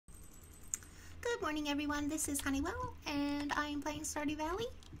Good morning, everyone. This is Honeywell, and I am playing Stardew Valley.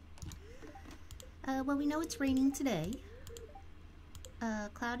 Well, we know it's raining today.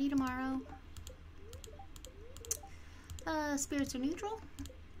 Cloudy tomorrow. Spirits are neutral.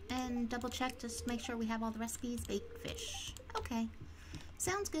 And double check, just make sure we have all the recipes. Baked fish. Okay.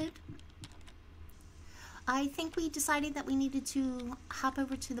 Sounds good. I think we decided that we needed to hop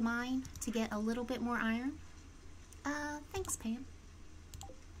over to the mine to get a little bit more iron. Thanks, Pam.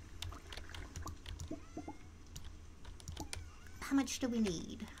 How much do we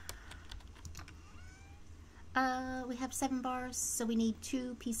need? We have 7 bars, so we need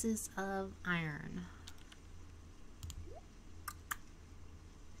 2 pieces of iron.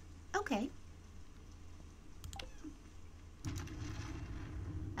 Okay.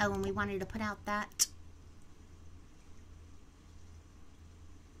 Oh, and we wanted to put out that.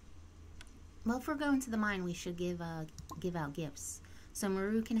 Well, if we're going to the mine, we should give out gifts. So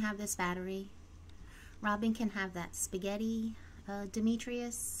Maru can have this battery. Robin can have that spaghetti.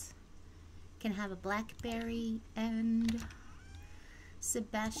 Demetrius can have a blackberry, and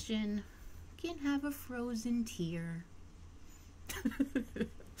Sebastian can have a frozen tear.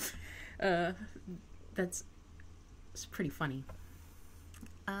 It's pretty funny.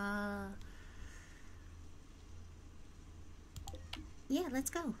 Yeah, let's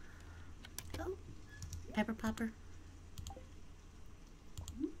go. Oh, pepper popper.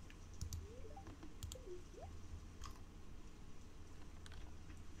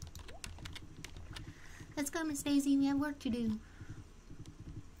 Let's go, Miss Daisy. We have work to do.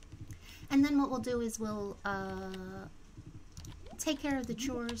 And then what we'll do is we'll take care of the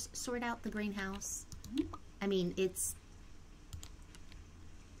chores, sort out the greenhouse. I mean, it's...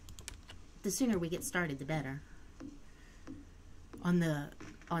 the sooner we get started, the better.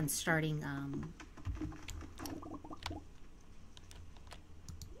 On starting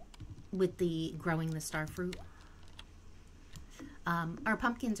with the growing the starfruit. Our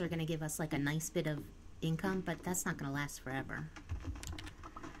pumpkins are going to give us like a nice bit of income, but that's not going to last forever.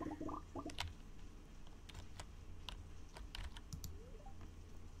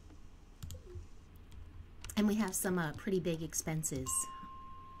 And we have some pretty big expenses.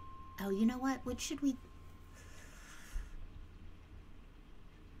 Oh, you know what? What should we...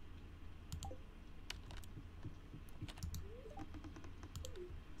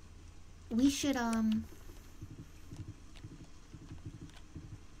 we should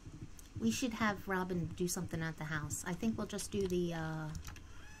have Robin do something at the house. I think we'll just do the, I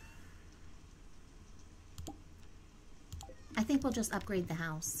think we'll just upgrade the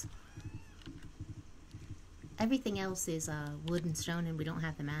house. Everything else is wood and stone, and we don't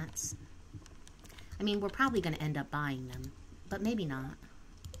have the mats. I mean, we're probably going to end up buying them, but maybe not.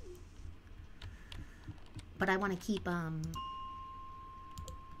 But I want to keep,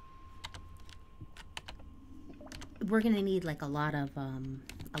 we're going to need like a lot of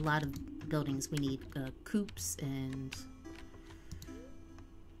buildings. We need coops and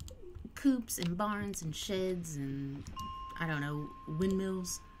barns and sheds and, I don't know,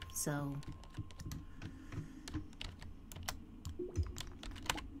 windmills. So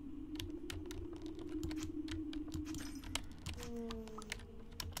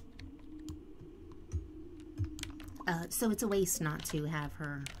so it's a waste not to have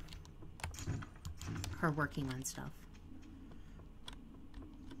her working on stuff.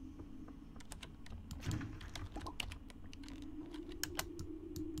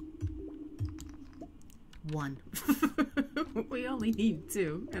 One. We only need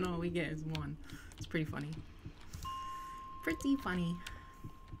 2, and all we get is 1. It's pretty funny. Pretty funny.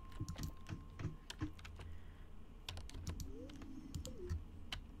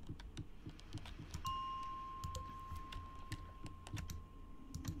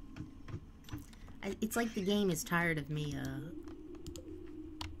 It's like the game is tired of me,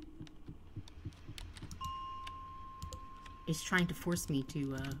 it's trying to force me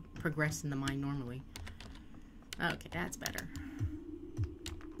to progress in the mine normally. Okay, that's better.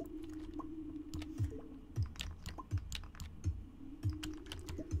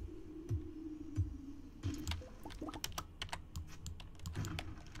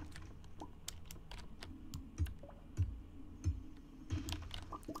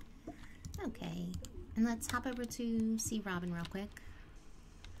 Okay, and let's hop over to see Robin real quick.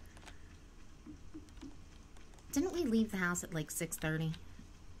 Didn't we leave the house at like 6:30?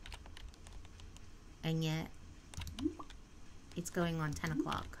 And yet it's going on 10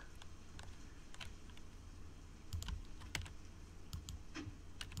 o'clock.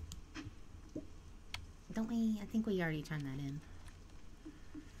 Don't we? I think we already turned that in.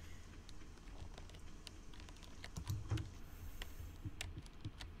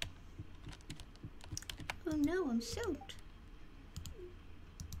 Oh no, I'm soaked.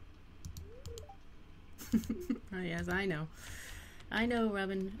 Oh yes, I know. I know,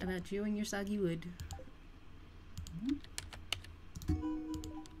 Robin, about you and your soggy wood.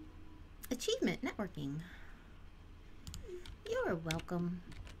 Achievement, networking. You're welcome.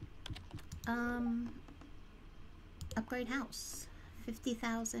 Upgrade house.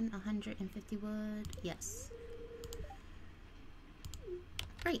 50,000, 150 wood. Yes.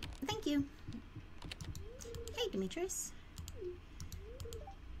 Great, thank you. Hey, Demetrius.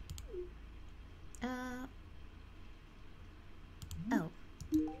 Oh.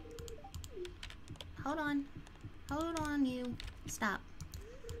 Hold on. Hold on, you. Stop.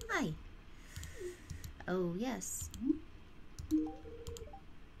 Hi. Oh, yes.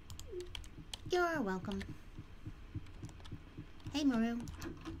 You're welcome. Hey, Maru.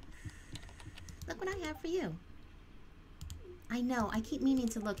 Look what I have for you. I know, I keep meaning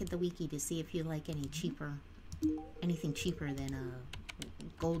to look at the wiki to see if you like anything cheaper than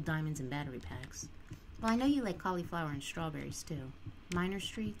gold, diamonds, and battery packs. Well, I know you like cauliflower and strawberries too. Minor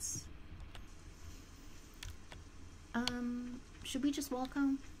streets. Should we just walk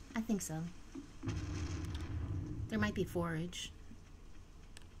home? I think so. There might be forage.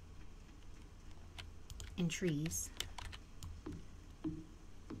 And trees.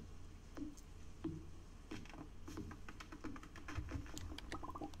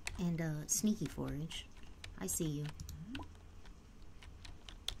 And sneaky forage. I see you.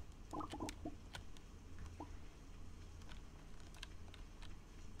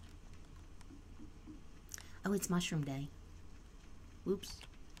 Oh, it's mushroom day. Oops.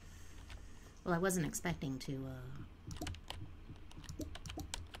 Well, I wasn't expecting to,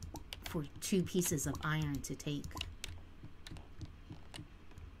 for 2 pieces of iron to take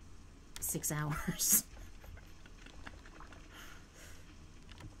 6 hours.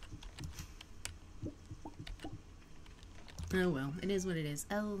 Oh well, it is what it is.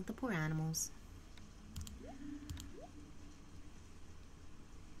 Oh, the poor animals.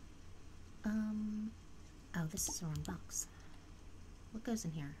 Oh, this is the wrong box. What goes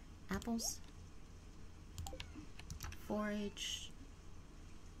in here? Apples? Forage.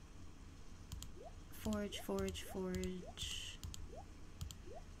 Forage, forage, forage.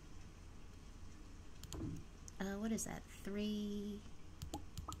 What is that? 3,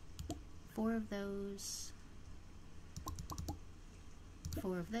 4 of those.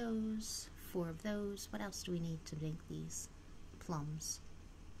 4 of those. 4 of those. What else do we need to make these? Plums.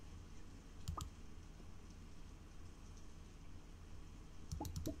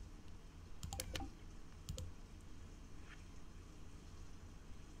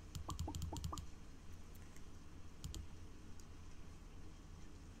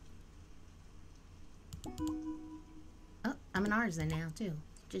 Oh, I'm an artisan now too.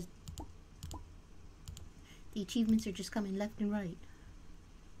 Just the achievements are just coming left and right.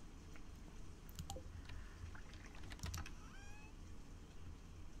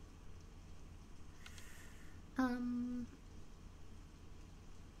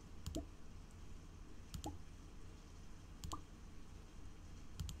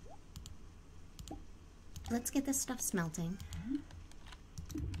 Let's get this stuff smelting.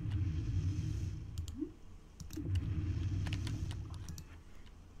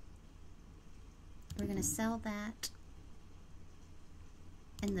 We're gonna sell that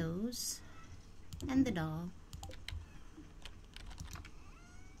and those and the doll.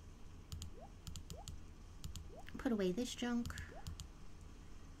 Put away this junk.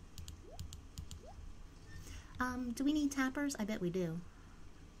 Do we need tappers? I bet we do.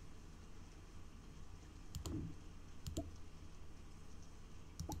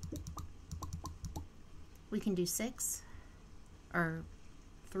 We can do 6 or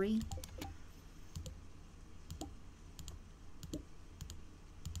 3.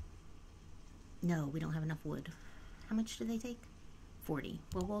 No, we don't have enough wood. How much do they take? 40.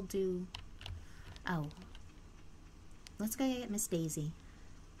 Well, we'll do... Oh. Let's go get Miss Daisy.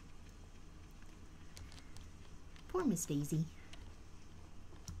 Poor Miss Daisy.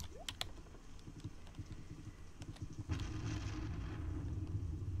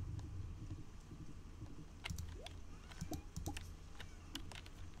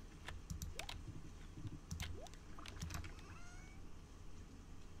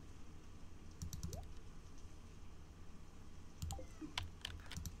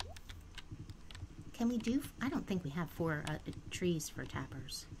 Can we do... I don't think we have 4 trees for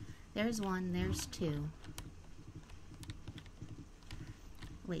tappers. There's 1, there's 2.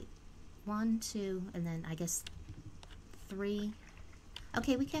 Wait. 1, 2, and then I guess 3.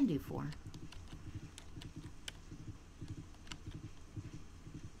 Okay, we can do 4.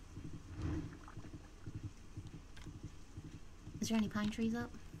 Is there any pine trees up?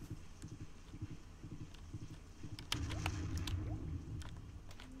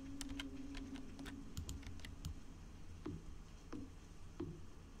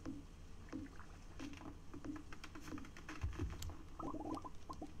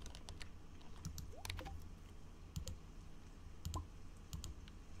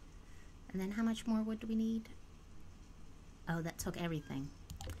 And then how much more wood do we need? Oh, that took everything.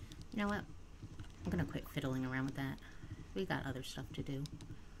 You know what? I'm gonna quit fiddling around with that. We got other stuff to do.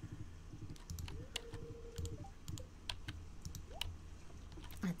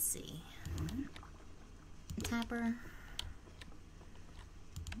 Let's see. Tapper.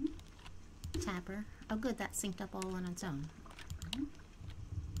 Tapper. Oh good, that synced up all on its own.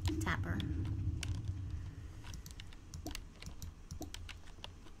 Tapper.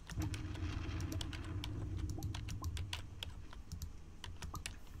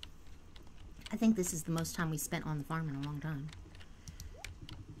 I think this is the most time we spent on the farm in a long time.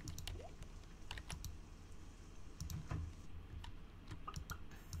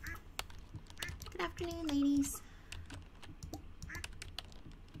 Good afternoon, ladies.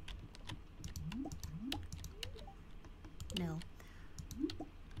 No.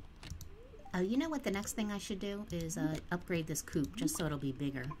 Oh, you know what the next thing I should do is upgrade this coop just so it'll be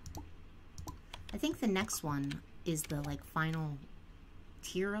bigger. I think the next one is the like final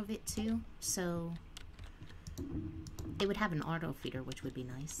tier of it too, so it would have an auto feeder, which would be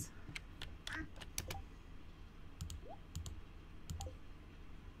nice.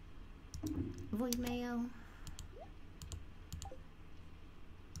 Void mayo.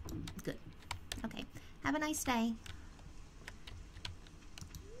 Good. Okay. Have a nice day.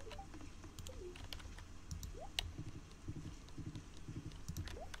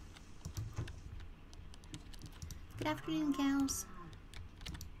 Good afternoon, cows.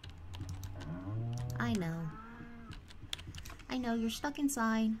 I know. I know, you're stuck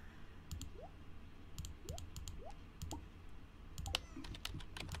inside.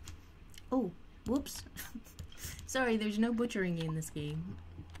 Oh, whoops. Sorry, there's no butchering in this game.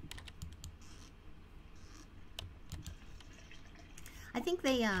 I think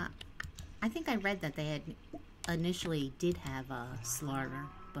they, I think I read that they had initially did have a slaughter,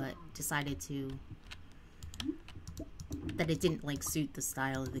 but decided to, that it didn't like suit the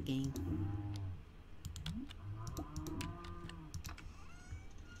style of the game.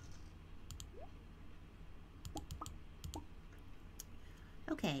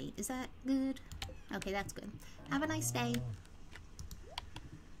 Okay, is that good? Okay, that's good. Have a nice day.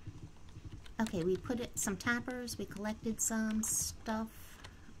 Okay, we put it some tappers. We collected some stuff.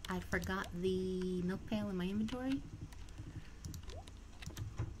 I forgot the milk pail in my inventory.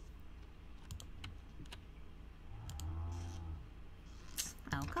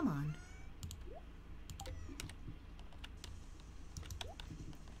 Oh, come on.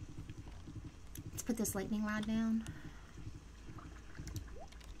 Let's put this lightning rod down.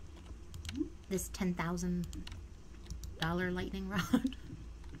 This $10,000 lightning rod.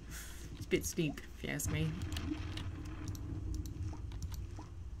 It's a bit steep, if you ask me.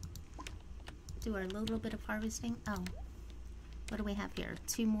 Do our little bit of harvesting. Oh, what do we have here?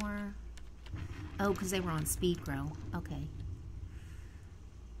 2 more. Oh, because they were on speed grow. Okay.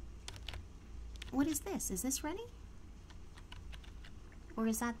 What is this? Is this ready? Or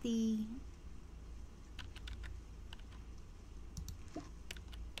is that the...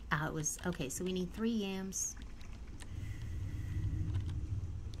 Ah, it was... Okay, so we need 3 yams.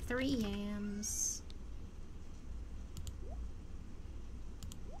 3 yams.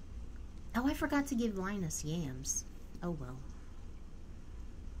 Oh, I forgot to give Linus yams. Oh, well.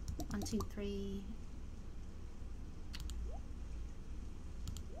 1, 2, 3.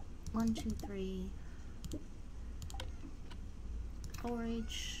 1, 2, 3.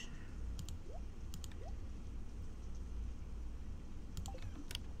 Forage.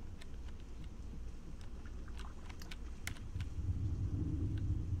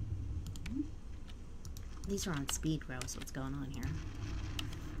 These are on speed grow, so what's going on here?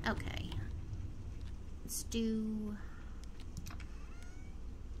 Okay. Let's do...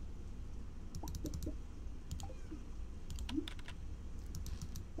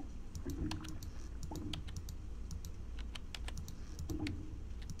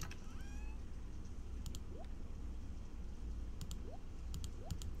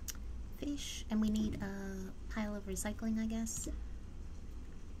 fish, and we need a pile of recycling, I guess.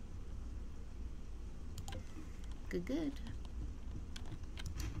 Good, good.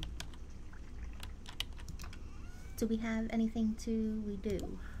 Do we have anything to... We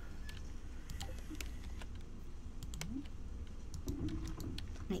do.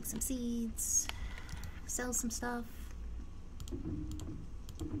 Make some seeds. Sell some stuff.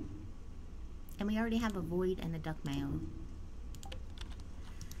 And we already have a void and a duck mayo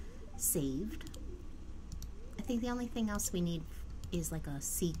saved. I think the only thing else we need is like a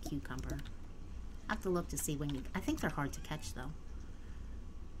sea cucumber. I have to look to see when you... I think they're hard to catch though.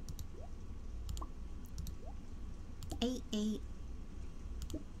 8, 8,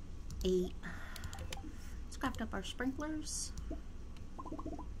 8. Scrapped up our sprinklers.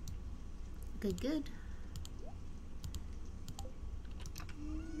 Good, good.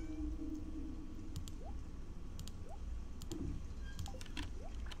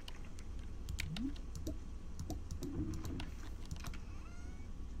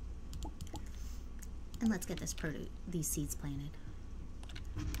 And let's get these seeds planted.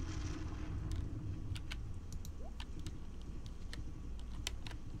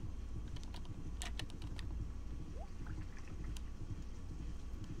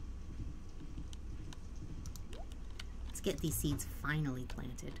 Let's get these seeds finally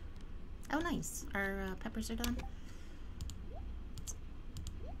planted. Oh, nice. Our peppers are done.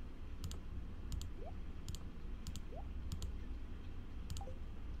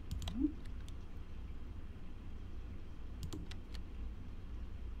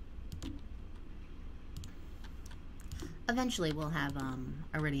 Eventually we'll have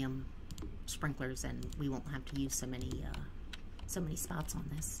iridium sprinklers and we won't have to use so many spots on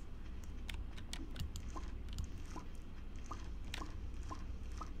this.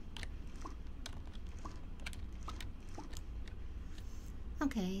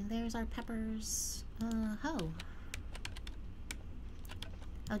 Okay, there's our peppers. Oh,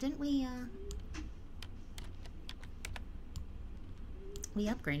 didn't we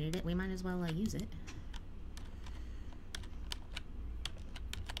upgraded it. We might as well use it.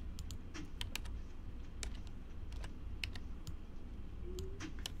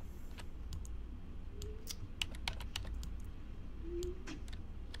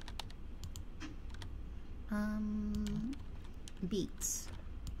 Beets.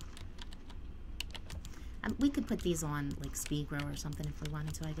 We could put these on like speed grow or something if we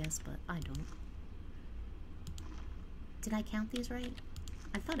wanted to, I guess, but I don't. Did I count these right?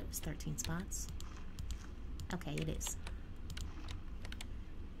 I thought it was 13 spots. Okay, it is.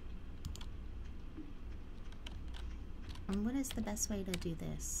 And what is the best way to do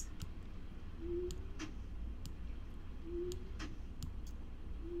this?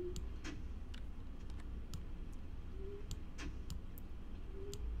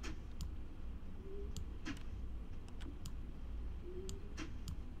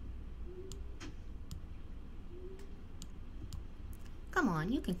 Come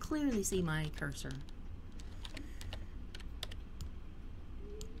on, you can clearly see my cursor.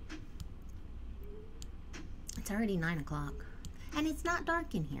 It's already 9 o'clock. And it's not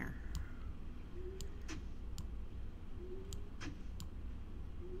dark in here.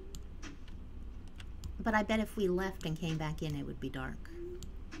 But I bet if we left and came back in, it would be dark.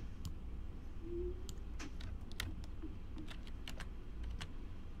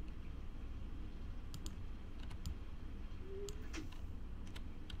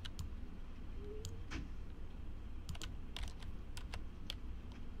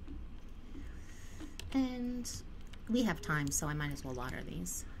 And we have time, so I might as well water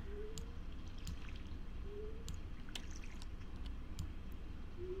these.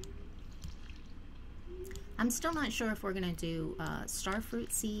 I'm still not sure if we're going to do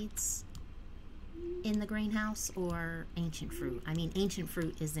starfruit seeds in the greenhouse or ancient fruit. I mean, ancient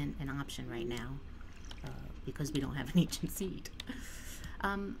fruit isn't an option right now because we don't have an ancient seed.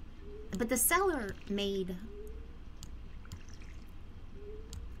 But the seller made...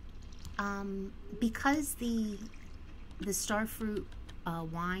 because the starfruit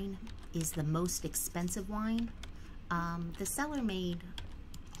wine is the most expensive wine, the seller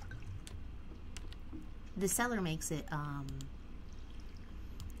makes it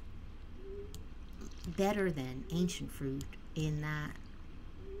better than ancient fruit in that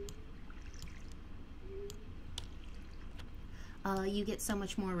you get so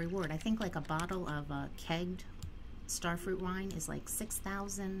much more reward. I think like a bottle of kegged starfruit wine is like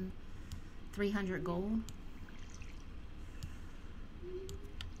 6,300 gold,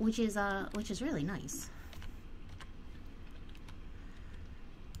 which is really nice.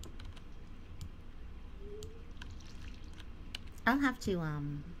 I'll have to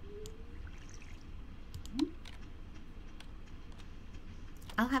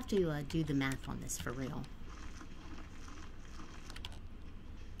do the math on this for real.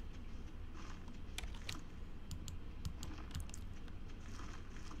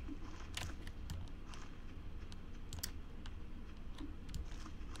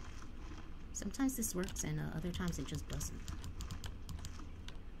 Sometimes this works and other times it just doesn't.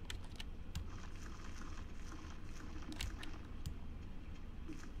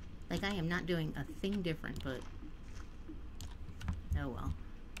 Like, I am not doing a thing different, but oh well.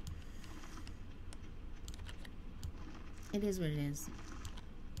 It is what it is.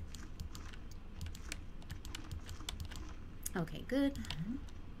 Okay, good.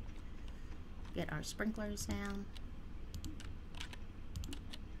 Get our sprinklers down.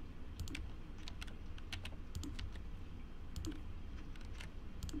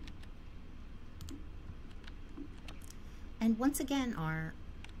 And once again, our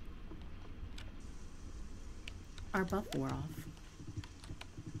buff wore off.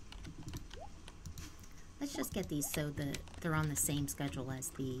 Let's just get these so that they're on the same schedule as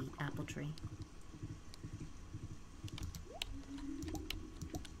the apple tree.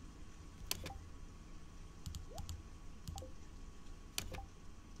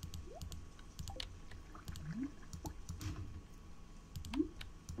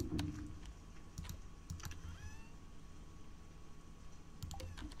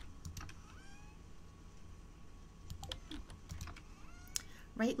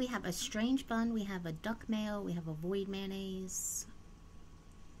 Right, we have a strange bun, we have a duck mayo, we have a void mayonnaise,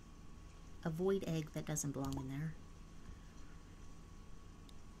 a void egg that doesn't belong in there.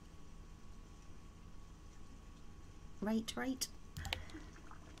 Right, right.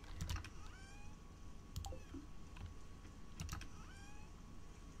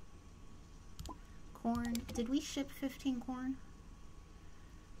 Corn. Did we ship 15 corn?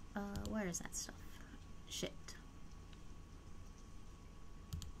 Where is that stuff? Shipped.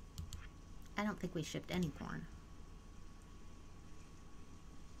 I don't think we shipped any corn.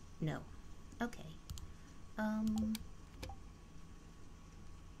 No. Okay.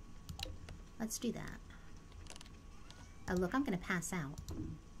 Let's do that. Oh, look, I'm gonna pass out.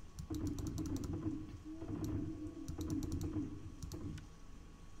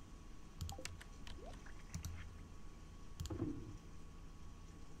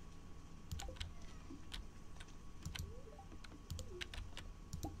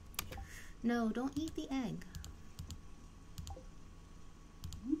 No, don't eat the egg.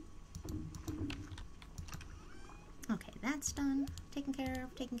 Okay, that's done. Taken care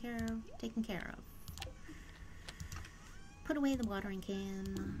of, taken care of, taken care of. Put away the watering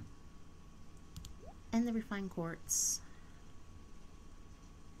can. And the refined quartz.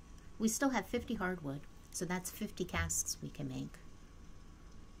 We still have 50 hardwood, so that's 50 casks we can make.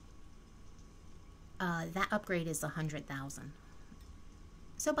 That upgrade is 100,000.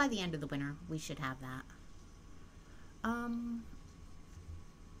 So by the end of the winter, we should have that.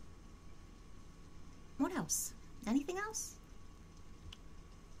 What else? Anything else?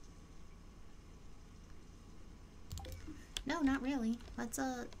 No, not really. Let's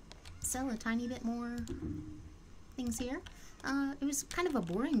sell a tiny bit more things here. It was kind of a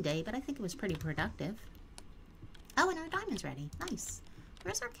boring day, but I think it was pretty productive. Oh, and our diamond's ready. Nice.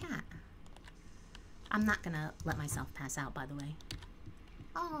 Where's our cat? I'm not gonna let myself pass out, by the way.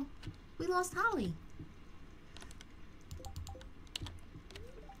 Oh, we lost Holly.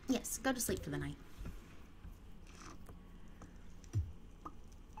 Yes, go to sleep for the night.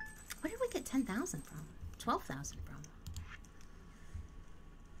 Where did we get 10,000 from? 12,000 from?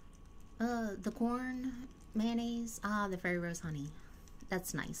 The corn, mayonnaise, the fairy rose honey.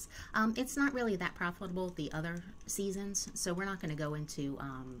 That's nice. It's not really that profitable the other seasons, so we're not going to go into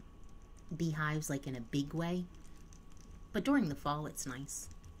beehives like in a big way. But during the fall, it's nice.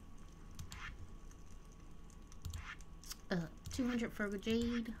 200 for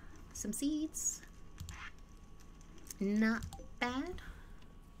jade, some seeds. Not bad.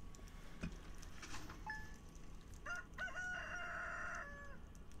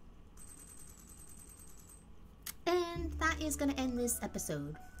 And that is going to end this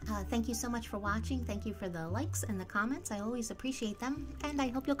episode. Thank you so much for watching. Thank you for the likes and the comments. I always appreciate them. And I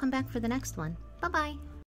hope you'll come back for the next one. Bye-bye.